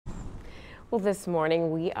Well, this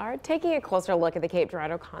morning we are taking a closer look at the Cape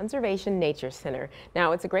Girardeau Conservation Nature Center.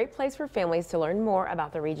 Now, it's a great place for families to learn more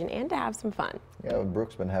about the region and to have some fun. Yeah,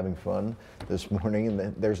 Brooke's been having fun this morning,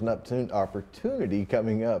 and there's an opportunity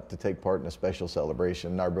coming up to take part in a special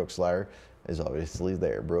celebration. Our Brooke Slither is obviously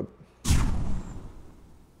there. Brooke.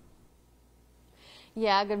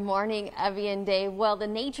 Yeah, good morning, Evie and Dave. Well, the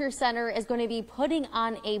Nature Center is going to be putting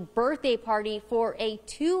on a birthday party for a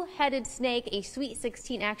two-headed snake, a Sweet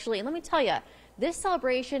 16 actually. And let me tell you, this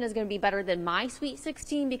celebration is going to be better than my Sweet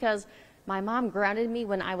 16 because my mom grounded me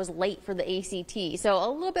when I was late for the ACT. So a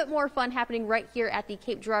little bit more fun happening right here at the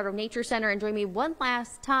Cape Girardeau Nature Center. And joining me one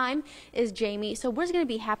last time is Jamie. So what is going to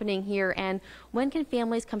be happening here, and when can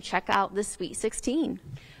families come check out this Sweet 16?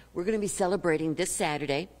 We're going to be celebrating this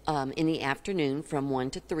Saturday in the afternoon from 1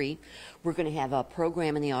 to 3. We're going to have a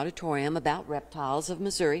program in the auditorium about reptiles of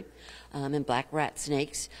Missouri and black rat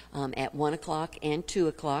snakes at 1 o'clock and 2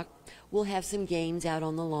 o'clock. We'll have some games out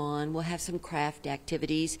on the lawn. We'll have some craft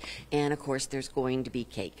activities. And, of course, there's going to be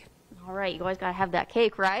cake. All right, you guys got to have that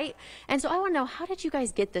cake, right? And so I want to know, how did you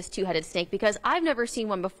guys get this two-headed snake? Because I've never seen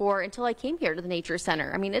one before until I came here to the Nature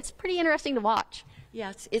Center. I mean, it's pretty interesting to watch.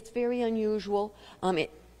 Yes, it's very unusual.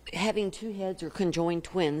 Having two heads or conjoined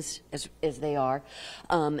twins, as they are,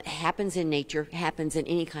 happens in nature, happens in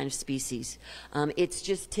any kind of species. It's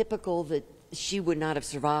just typical that she would not have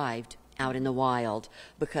survived out in the wild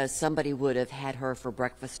because somebody would have had her for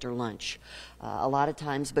breakfast or lunch. A lot of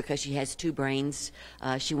times, because she has two brains,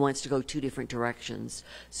 she wants to go two different directions.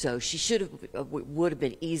 So she would have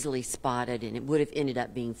been easily spotted, and it would have ended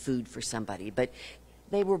up being food for somebody. But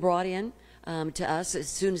they were brought in to us as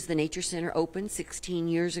soon as the Nature Center opened 16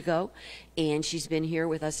 years ago, and she's been here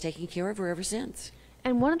with us taking care of her ever since.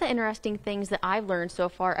 And one of the interesting things that I've learned so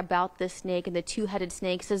far about this snake and the two-headed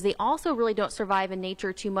snakes is they also really don't survive in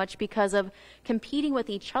nature too much because of competing with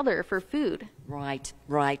each other for food. Right,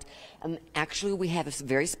 right. Actually, we have a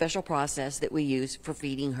very special process that we use for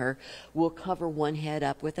feeding her. We'll cover one head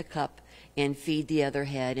up with a cup and feed the other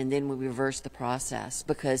head, and then we reverse the process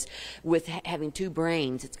because with having two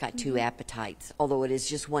brains, it's got two appetites, although it is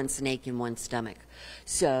just one snake in one stomach.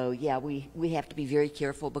 So, yeah, we have to be very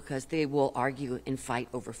careful because they will argue and fight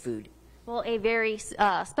over food. Well, a very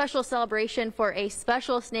special celebration for a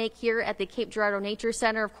special snake here at the Cape Girardeau Nature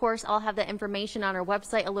Center. Of course, I'll have that information on our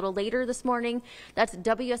website a little later this morning. That's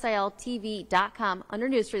WSILTV.com under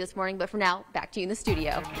news for this morning. But for now, back to you in the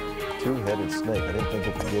studio. Two-headed snake. I didn't think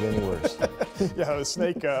it could get any worse. Yeah, the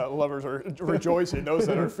snake lovers are rejoicing. Those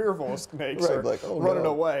that are fearful of snakes are like, oh, running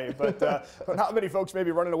no. away. But not many folks may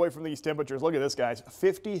be running away from these temperatures. Look at this, guys.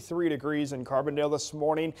 53 degrees in Carbondale this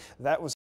morning. That was